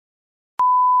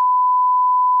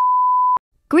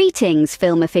Greetings,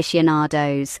 film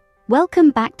aficionados!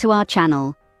 Welcome back to our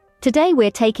channel. Today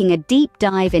we're taking a deep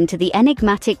dive into the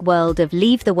enigmatic world of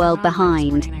Leave the World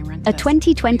Behind, a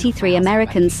 2023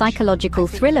 American psychological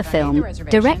thriller film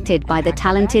directed by the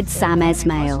talented Sam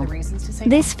Esmail.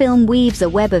 This film weaves a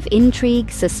web of intrigue,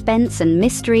 suspense, and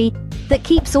mystery that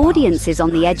keeps audiences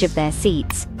on the edge of their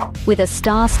seats. With a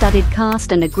star-studded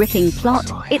cast and a gripping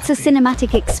plot, it's a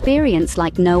cinematic experience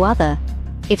like no other.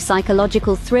 If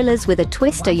psychological thrillers with a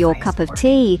twist are your cup of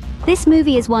tea, this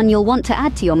movie is one you'll want to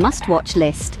add to your must-watch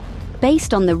list.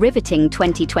 Based on the riveting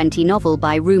 2020 novel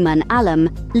by Rumaan Alam,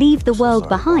 Leave the World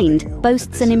Behind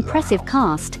boasts an impressive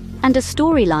cast and a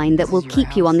storyline that will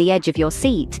keep you on the edge of your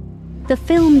seat. The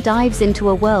film dives into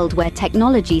a world where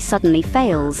technology suddenly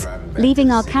fails,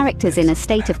 leaving our characters in a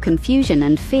state of confusion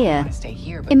and fear.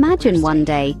 Imagine one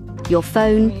day, your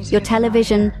phone, your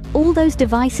television, all those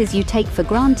devices you take for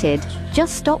granted,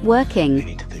 just stop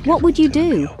working. What would you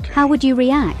do? How would you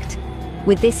react?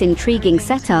 With this intriguing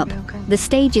setup, the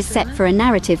stage is set for a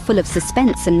narrative full of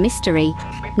suspense and mystery.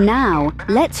 Now,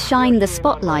 let's shine the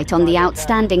spotlight on the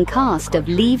outstanding cast of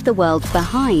Leave the World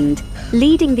Behind.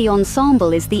 Leading the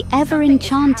ensemble is the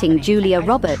ever-enchanting Julia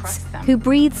Roberts, who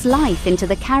breathes life into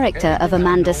the character of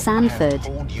Amanda Sanford.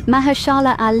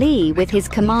 Mahershala Ali, with his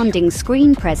commanding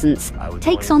screen presence,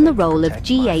 takes on the role of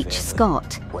G.H.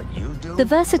 Scott. The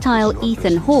versatile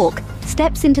Ethan Hawke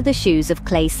steps into the shoes of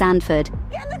Clay Sanford,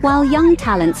 while young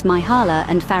talents Myha'la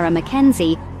and Farrah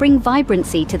Mackenzie bring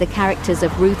vibrancy to the characters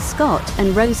of Ruth Scott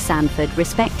and Rose Sanford,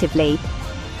 respectively.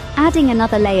 Adding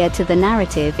another layer to the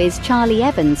narrative is Charlie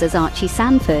Evans as Archie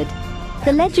Sanford.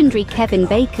 The legendary Kevin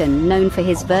Bacon, known for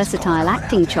his versatile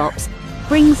acting chops,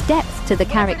 brings depth to the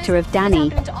character of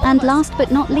Danny, and last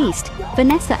but not least,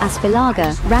 Vanessa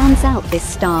Aspillaga rounds out this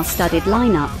star-studded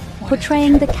lineup,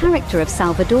 portraying the character of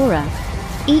Salvadora.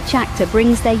 Each actor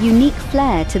brings their unique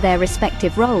flair to their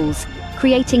respective roles,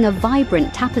 creating a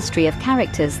vibrant tapestry of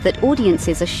characters that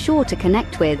audiences are sure to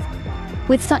connect with.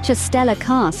 With such a stellar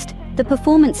cast, the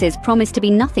performances promise to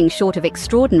be nothing short of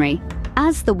extraordinary.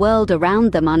 As the world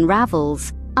around them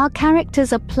unravels, our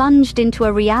characters are plunged into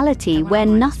a reality where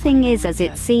nothing is as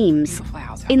it seems.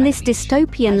 In this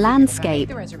dystopian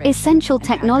landscape, essential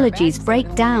technologies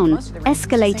break down,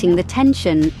 escalating the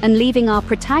tension and leaving our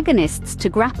protagonists to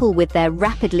grapple with their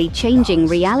rapidly changing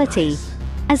reality.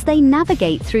 As they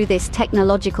navigate through this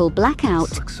technological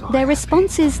blackout, their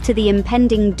responses to the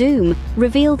impending doom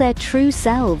reveal their true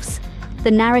selves.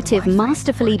 The narrative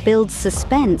masterfully builds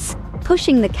suspense,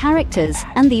 pushing the characters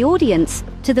and the audience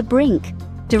to the brink.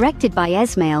 Directed by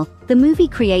Esmail, the movie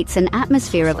creates an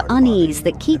atmosphere of unease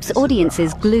that keeps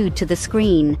audiences glued to the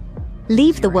screen.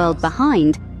 Leave the World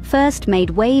Behind first made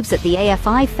waves at the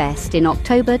AFI Fest in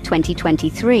October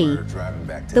 2023.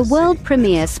 The world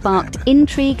premiere sparked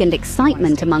intrigue and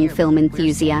excitement among film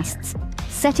enthusiasts,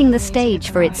 setting the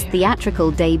stage for its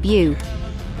theatrical debut.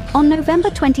 On November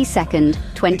 22,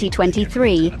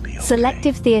 2023,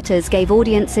 selective theaters gave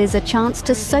audiences a chance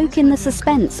to soak in the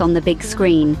suspense on the big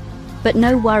screen. But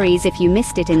no worries if you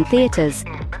missed it in theaters.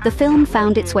 The film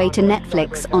found its way to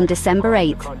Netflix on December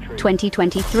 8,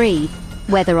 2023.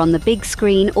 Whether on the big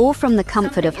screen or from the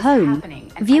comfort of home,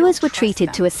 viewers were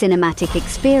treated to a cinematic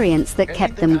experience that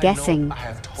kept them guessing.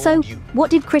 So, what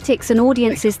did critics and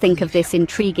audiences think of this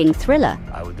intriguing thriller?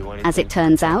 As it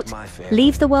turns out,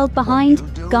 Leave the World Behind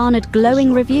garnered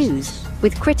glowing reviews,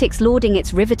 with critics lauding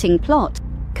its riveting plot,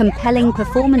 compelling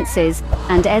performances,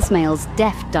 and Esmail's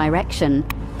deft direction.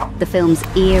 The film's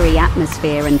eerie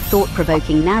atmosphere and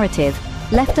thought-provoking narrative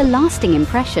left a lasting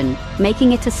impression,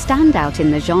 making it a standout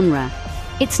in the genre.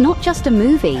 It's not just a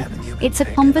movie, it's a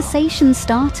conversation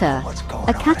starter,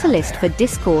 a catalyst for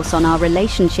discourse on our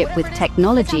relationship with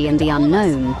technology and the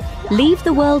unknown. Leave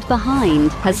the World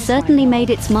Behind has certainly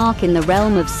made its mark in the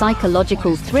realm of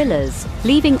psychological thrillers,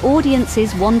 leaving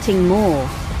audiences wanting more.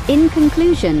 In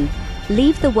conclusion,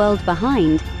 Leave the World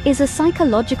Behind is a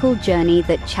psychological journey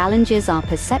that challenges our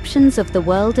perceptions of the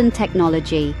world and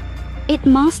technology. It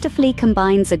masterfully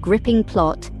combines a gripping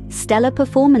plot, stellar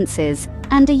performances,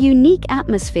 and a unique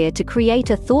atmosphere to create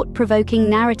a thought-provoking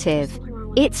narrative.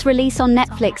 Its release on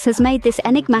Netflix has made this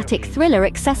enigmatic thriller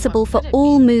accessible for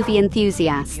all movie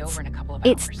enthusiasts.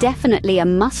 It's definitely a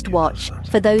must-watch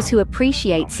for those who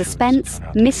appreciate suspense,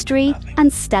 mystery,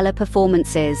 and stellar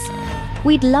performances.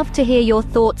 We'd love to hear your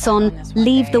thoughts on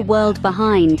Leave the World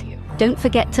Behind. Don't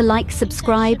forget to like,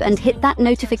 subscribe, and hit that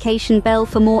notification bell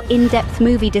for more in-depth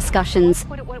movie discussions.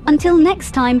 Until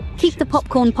next time, keep the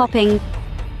popcorn popping.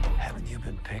 Haven't you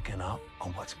been picking up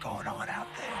on what's going on?